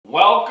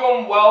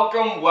Welcome,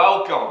 welcome,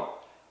 welcome.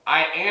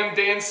 I am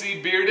Dan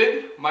C.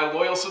 Bearded. My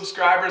loyal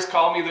subscribers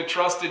call me the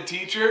trusted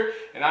teacher,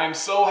 and I am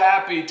so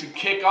happy to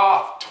kick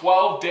off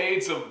 12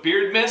 days of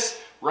beardmas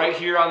right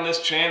here on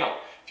this channel.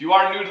 If you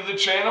are new to the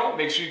channel,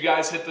 make sure you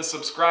guys hit the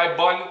subscribe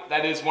button.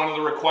 That is one of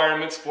the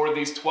requirements for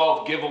these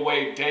 12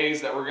 giveaway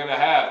days that we're going to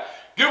have.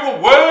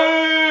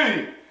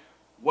 Giveaway!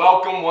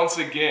 Welcome once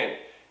again.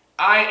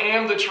 I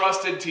am the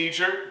trusted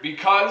teacher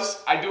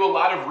because I do a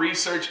lot of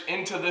research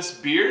into this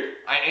beard.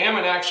 I am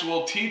an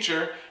actual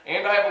teacher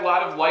and I have a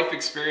lot of life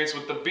experience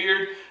with the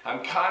beard.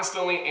 I'm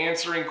constantly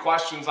answering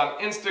questions on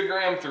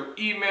Instagram, through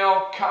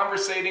email,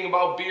 conversating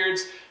about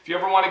beards. If you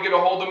ever want to get a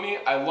hold of me,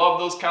 I love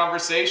those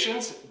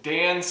conversations.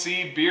 Dan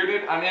C.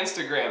 Bearded on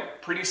Instagram.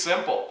 Pretty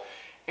simple.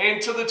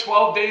 And to the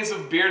 12 days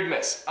of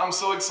beardmas. I'm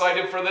so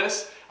excited for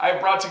this. I've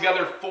brought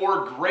together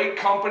 4 great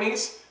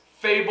companies: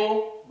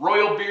 Fable,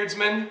 Royal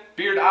Beardsman,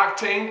 Beard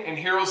Octane, and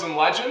Heroes and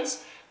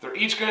Legends. They're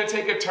each going to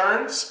take a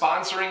turn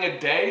sponsoring a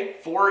day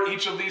for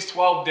each of these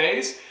 12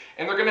 days,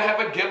 and they're going to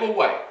have a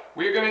giveaway.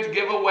 We're going to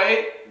give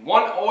away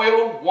 1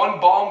 oil, 1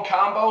 balm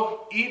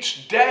combo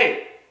each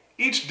day.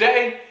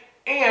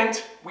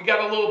 And we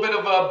got a little bit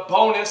of a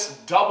bonus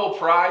double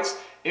prize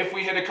if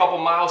we hit a couple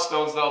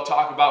milestones that I'll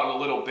talk about in a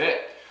little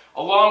bit.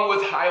 Along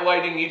with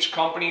highlighting each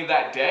company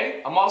that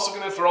day, I'm also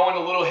going to throw in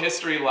a little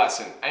history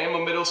lesson. I am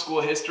a middle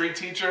school history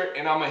teacher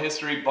and I'm a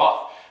history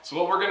buff. So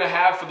what we're going to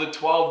have for the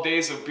 12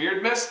 days of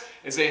beardmas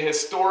is a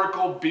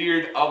historical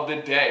beard of the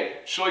day.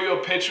 Show you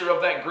a picture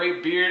of that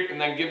great beard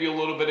and then give you a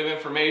little bit of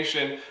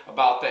information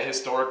about that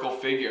historical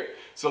figure.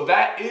 So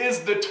that is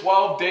the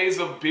 12 days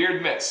of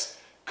beardmas.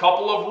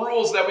 Couple of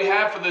rules that we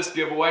have for this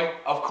giveaway.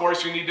 Of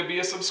course, you need to be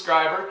a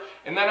subscriber,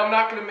 and then I'm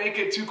not going to make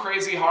it too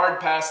crazy hard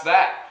past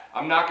that.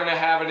 I'm not going to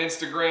have an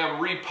Instagram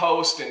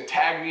repost and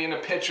tag me in a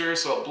picture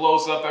so it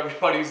blows up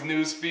everybody's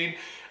news feed.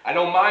 I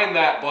don't mind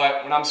that,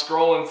 but when I'm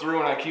scrolling through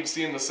and I keep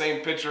seeing the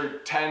same picture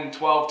 10,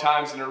 12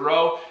 times in a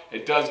row,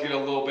 it does get a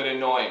little bit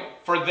annoying.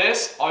 For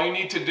this, all you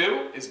need to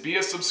do is be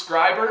a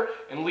subscriber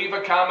and leave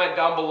a comment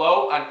down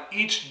below on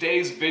each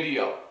day's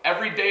video.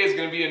 Every day is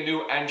going to be a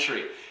new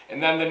entry.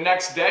 And then the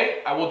next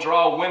day, I will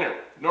draw a winner.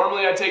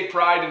 Normally, I take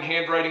pride in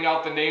handwriting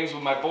out the names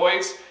with my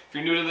boys. If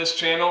you're new to this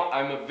channel,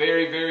 I'm a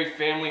very, very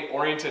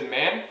family-oriented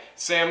man.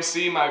 Sam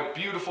C., my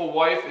beautiful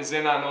wife, is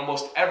in on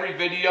almost every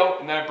video,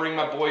 and then I bring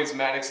my boys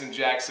Maddox and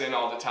Jackson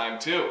all the time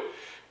too.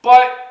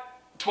 But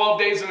 12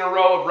 days in a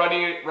row of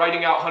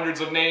writing out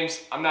hundreds of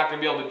names, I'm not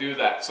going to be able to do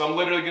that. So I'm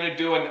literally going to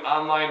do an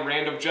online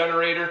random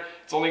generator.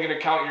 It's only going to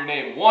count your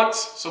name once,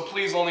 so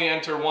please only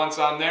enter once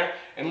on there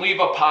and leave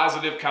a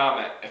positive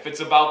comment. If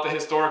it's about the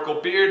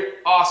historical beard,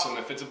 awesome.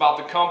 If it's about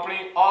the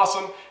company,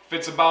 awesome. If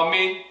it's about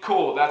me,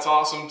 cool, that's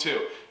awesome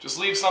too. Just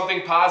leave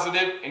something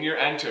positive and you're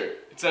entered.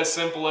 It's as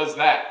simple as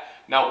that.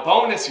 Now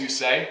bonus, you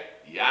say?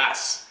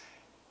 Yes.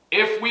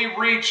 If we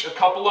reach a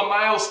couple of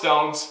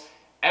milestones,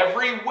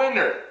 every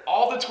winner,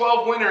 all the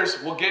 12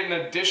 winners, will get an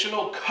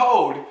additional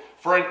code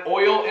for an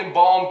oil and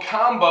balm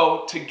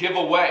combo to give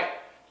away.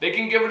 They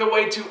can give it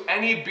away to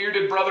any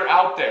bearded brother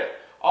out there.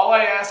 All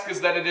I ask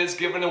is that it is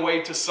given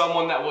away to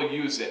someone that will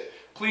use it.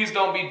 Please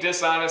don't be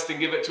dishonest and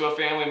give it to a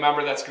family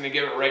member that's going to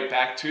give it right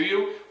back to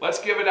you.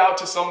 Let's give it out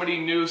to somebody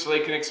new so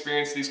they can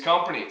experience these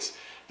companies.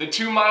 The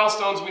 2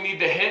 milestones we need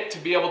to hit to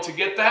be able to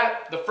get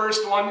that, the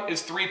first one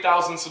is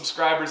 3,000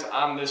 subscribers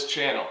on this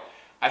channel.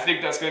 I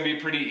think that's going to be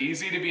pretty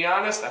easy, to be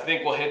honest. I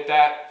think we'll hit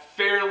that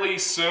fairly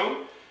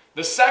soon.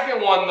 The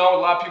second one, though,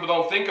 a lot of people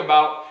don't think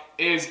about,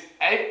 is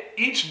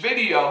each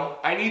video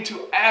I need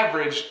to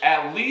average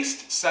at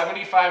least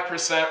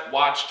 75%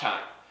 watch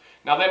time.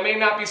 Now that may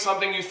not be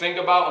something you think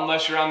about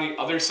unless you're on the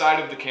other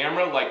side of the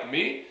camera like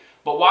me,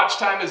 but watch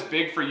time is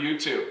big for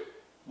YouTube.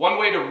 One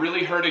way to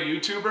really hurt a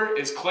YouTuber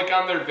is click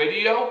on their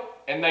video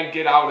and then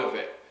get out of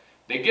it.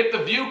 They get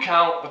the view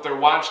count, but their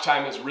watch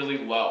time is really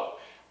low.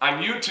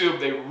 On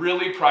YouTube, they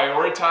really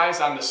prioritize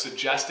on the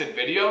suggested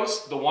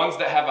videos, the ones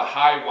that have a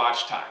high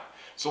watch time.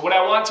 So what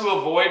I want to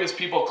avoid is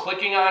people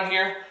clicking on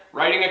here,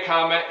 writing a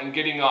comment, and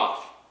getting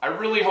off. I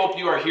really hope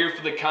you are here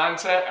for the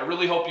content. I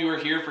really hope you are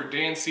here for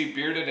Dan C.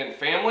 Bearded and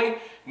family,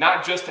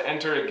 not just to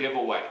enter a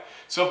giveaway.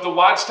 So if the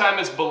watch time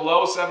is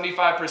below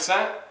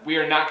 75%, we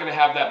are not going to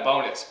have that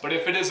bonus. But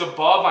if it is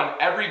above on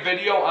every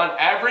video on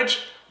average,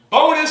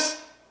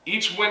 bonus!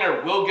 Each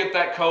winner will get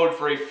that code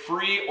for a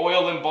free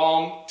oil and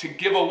balm to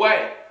give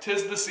away.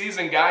 'Tis the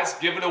season, guys.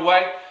 Give it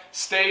away.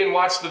 Stay and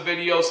watch the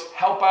videos.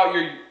 Help out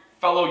your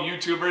fellow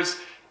YouTubers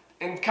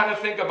and kind of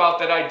think about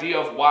that idea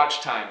of watch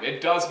time. It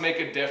does make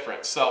a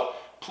difference. So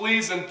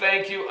please and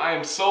thank you. I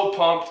am so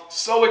pumped,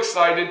 so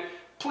excited.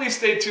 Please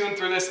stay tuned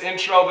through this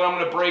intro that I'm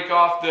going to break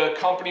off the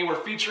company we're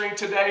featuring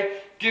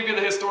today, give you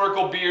the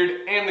historical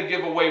beard, and the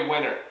giveaway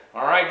winner.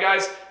 All right,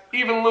 guys?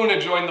 Even Luna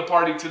joined the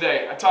party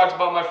today. I talked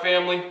about my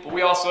family, but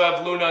we also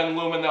have Luna and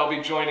Lumen that will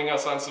be joining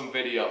us on some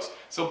videos.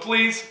 So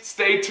please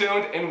stay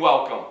tuned and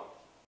welcome.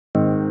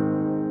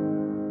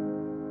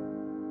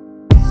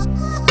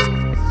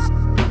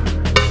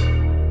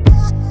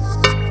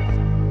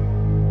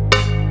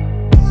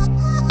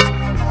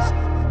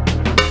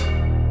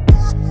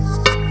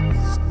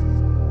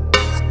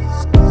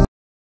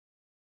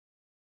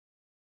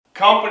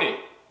 company.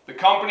 The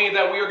company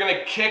that we are going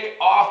to kick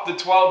off the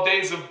 12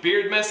 days of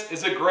Beardmas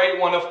is a great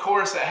one, of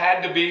course, it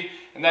had to be,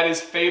 and that is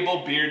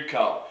Fable Beard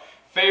Co.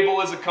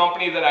 Fable is a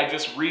company that I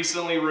just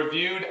recently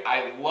reviewed.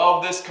 I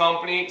love this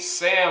company.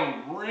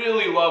 Sam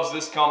really loves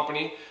this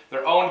company.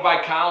 They're owned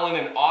by Colin,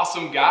 an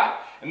awesome guy,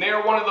 and they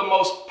are one of the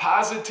most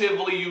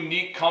positively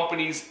unique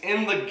companies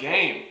in the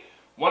game.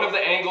 One of the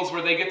angles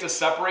where they get to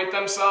separate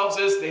themselves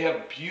is they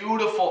have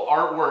beautiful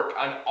artwork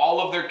on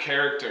all of their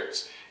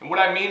characters. And what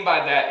I mean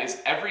by that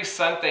is every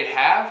scent they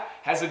have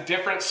has a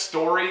different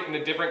story and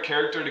a different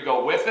character to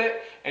go with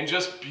it, and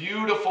just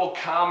beautiful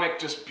comic,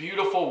 just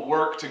beautiful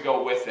work to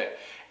go with it.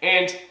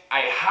 And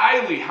I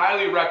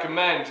highly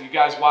recommend you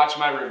guys watch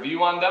my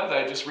review on them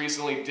that I just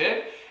recently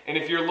did. And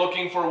if you're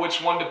looking for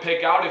which one to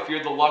pick out, if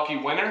you're the lucky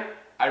winner,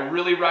 I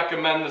really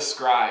recommend the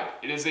Scribe.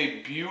 It is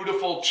a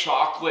beautiful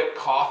chocolate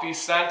coffee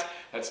scent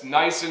that's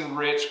nice and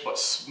rich, but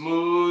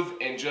smooth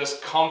and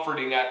just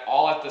comforting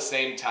all at the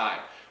same time.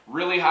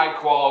 Really high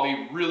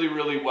quality,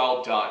 really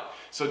well done.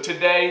 So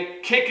today,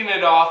 kicking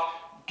it off,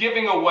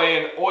 giving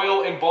away an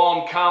oil and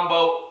balm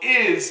combo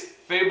is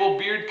Fable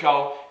Beard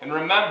Co. And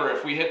remember,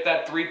 if we hit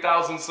that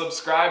 3,000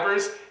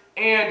 subscribers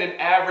and an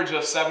average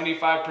of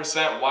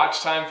 75%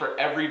 watch time for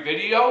every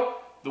video,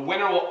 the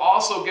winner will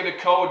also get a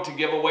code to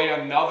give away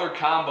another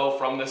combo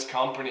from this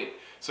company.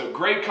 So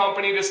great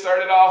company to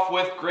start it off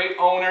with, great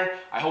owner.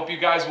 I hope you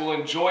guys will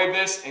enjoy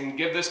this and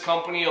give this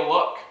company a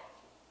look.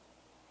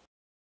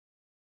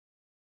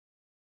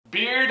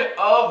 Beard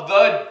of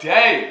the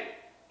day.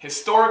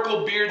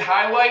 Historical beard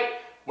highlight.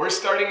 We're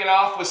starting it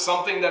off with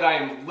something that I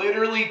am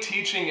literally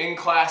teaching in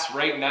class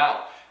right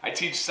now. I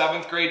teach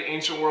 7th grade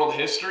ancient world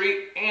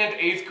history and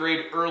 8th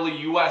grade early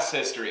US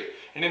history.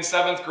 And in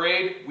 7th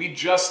grade, we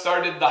just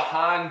started the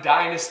Han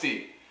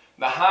Dynasty.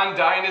 The Han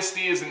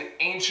Dynasty is an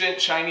ancient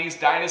Chinese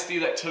dynasty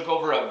that took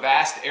over a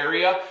vast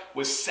area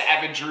with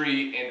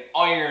savagery and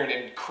iron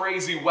and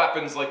crazy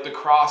weapons like the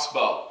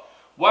crossbow.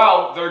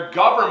 Well, their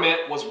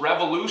government was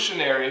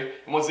revolutionary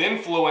and was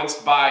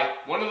influenced by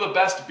one of the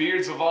best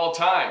beards of all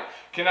time.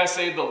 Can I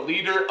say the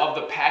leader of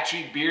the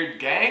patchy beard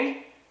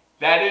gang?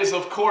 That is,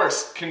 of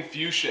course,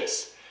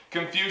 Confucius.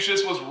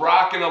 Confucius was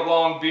rocking a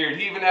long beard.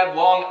 He even had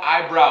long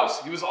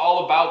eyebrows. He was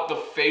all about the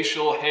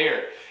facial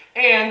hair.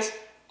 And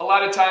a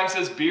lot of times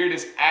his beard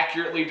is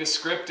accurately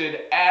described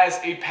as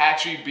a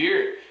patchy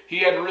beard. He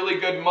had a really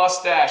good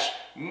mustache,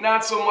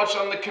 not so much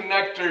on the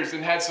connectors,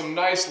 and had some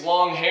nice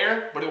long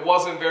hair, but it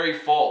wasn't very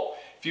full.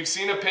 If you've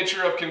seen a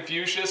picture of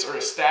Confucius or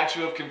a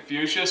statue of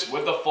Confucius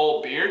with a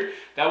full beard,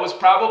 that was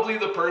probably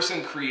the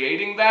person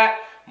creating that,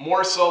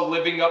 more so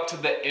living up to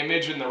the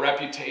image and the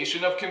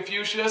reputation of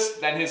Confucius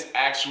than his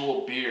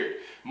actual beard.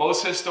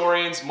 Most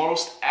historians,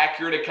 most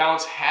accurate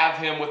accounts have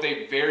him with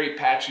a very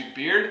patchy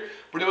beard,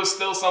 but it was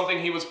still something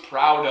he was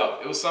proud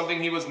of. It was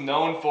something he was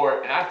known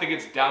for, and I think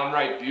it's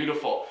downright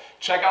beautiful.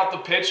 Check out the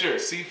picture,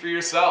 see for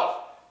yourself.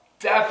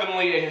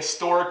 Definitely a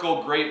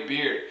historical great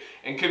beard.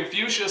 And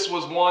Confucius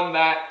was one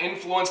that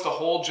influenced a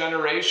whole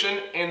generation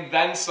and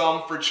then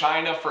some for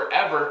China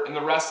forever and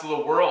the rest of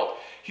the world.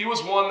 He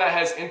was one that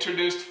has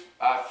introduced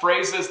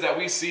phrases that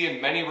we see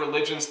in many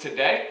religions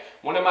today.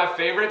 One of my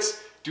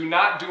favorites, do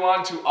not do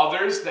unto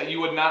others that you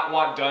would not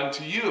want done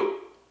to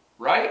you,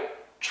 right?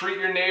 Treat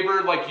your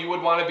neighbor like you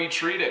would want to be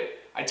treated.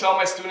 I tell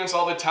my students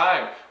all the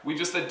time, we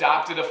just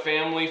adopted a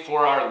family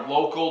for our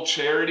local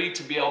charity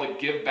to be able to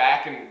give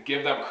back and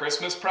give them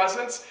Christmas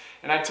presents.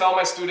 And I tell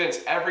my students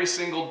every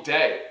single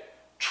day,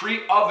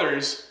 treat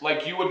others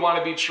like you would want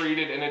to be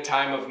treated in a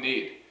time of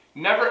need.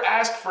 Never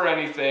ask for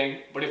anything,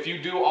 but if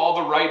you do all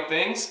the right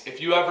things,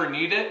 if you ever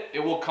need it, it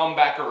will come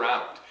back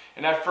around.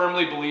 And I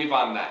firmly believe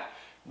on that.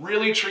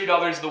 Really treat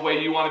others the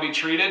way you want to be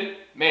treated.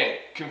 Man,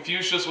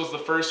 Confucius was the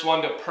first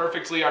one to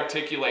perfectly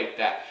articulate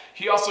that.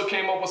 He also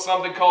came up with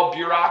something called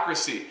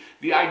bureaucracy.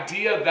 The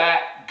idea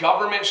that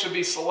government should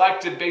be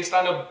selected based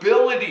on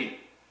ability,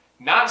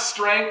 not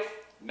strength,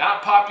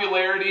 not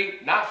popularity,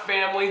 not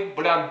family,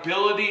 but on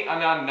ability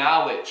and on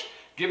knowledge.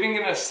 Giving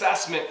an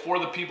assessment for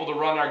the people to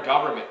run our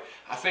government.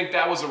 I think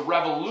that was a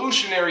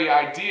revolutionary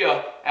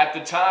idea at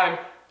the time,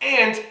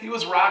 and he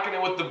was rocking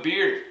it with the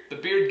beard. The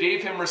beard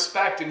gave him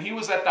respect, and he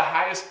was at the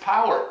highest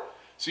power.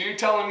 So you're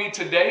telling me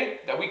today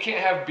that we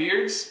can't have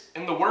beards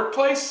in the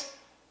workplace?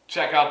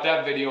 Check out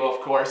that video,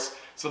 of course.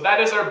 So that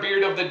is our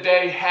beard of the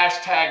day,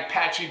 hashtag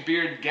Patchy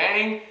Beard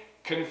Gang,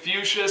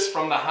 Confucius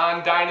from the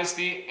Han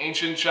Dynasty,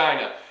 ancient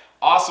China.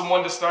 Awesome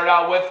one to start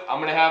out with. I'm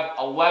going to have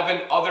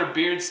 11 other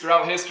beards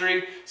throughout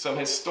history, some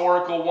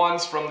historical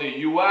ones from the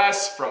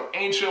US, from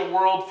ancient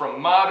world,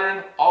 from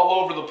modern,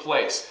 all over the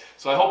place.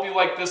 So I hope you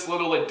like this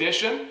little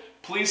addition.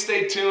 Please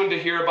stay tuned to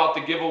hear about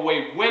the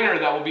giveaway winner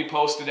that will be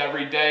posted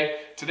every day.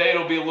 Today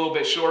it'll be a little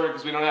bit shorter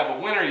because we don't have a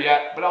winner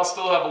yet, but I'll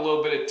still have a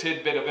little bit of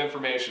tidbit of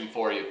information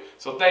for you.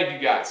 So thank you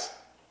guys.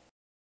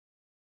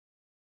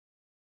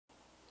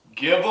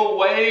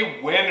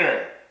 Giveaway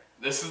winner.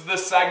 This is the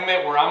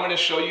segment where I'm going to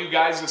show you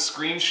guys a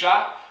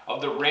screenshot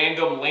of the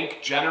random link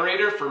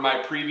generator for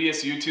my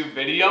previous YouTube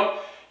video.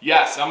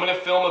 Yes, I'm going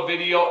to film a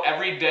video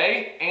every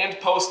day and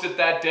post it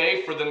that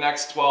day for the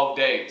next 12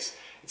 days.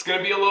 It's going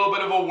to be a little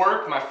bit of a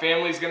work. My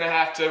family's going to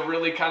have to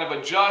really kind of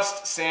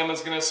adjust. Sam is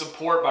going to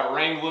support by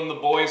wrangling the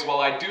boys while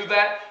I do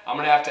that. I'm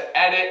going to have to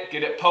edit,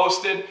 get it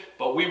posted,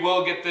 but we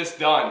will get this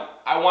done.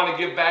 I want to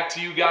give back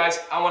to you guys.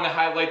 I want to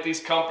highlight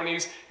these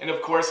companies, and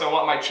of course I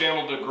want my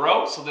channel to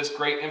grow so this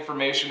great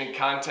information and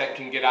content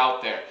can get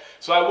out there.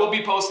 So I will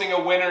be posting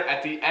a winner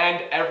at the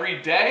end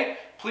every day.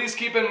 Please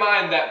keep in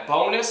mind that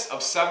bonus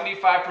of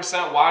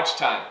 75% watch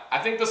time. I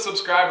think the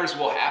subscribers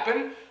will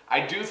happen.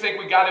 I do think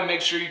we got to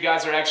make sure you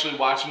guys are actually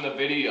watching the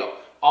video.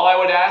 All I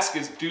would ask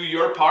is do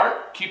your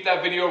part, keep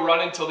that video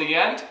running till the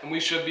end, and we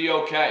should be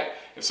okay.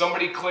 If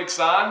somebody clicks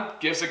on,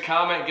 gives a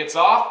comment, gets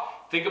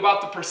off, think about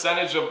the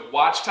percentage of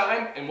watch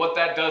time and what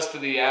that does to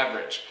the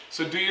average.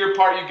 So do your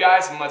part, you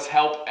guys, and let's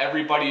help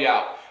everybody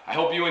out. I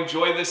hope you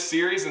enjoy this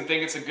series and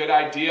think it's a good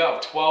idea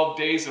of 12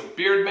 days of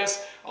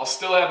beardmas. I'll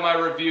still have my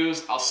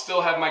reviews, I'll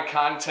still have my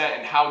content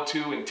and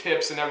how-to and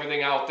tips and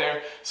everything out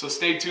there. So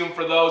stay tuned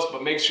for those,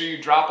 but make sure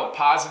you drop a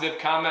positive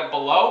comment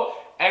below.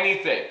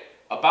 Anything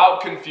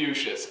about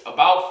Confucius,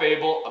 about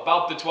fable,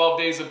 about the 12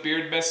 days of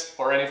beardmas,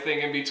 or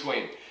anything in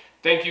between.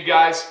 Thank you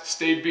guys.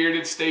 Stay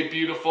bearded, stay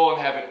beautiful,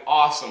 and have an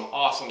awesome,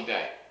 awesome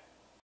day.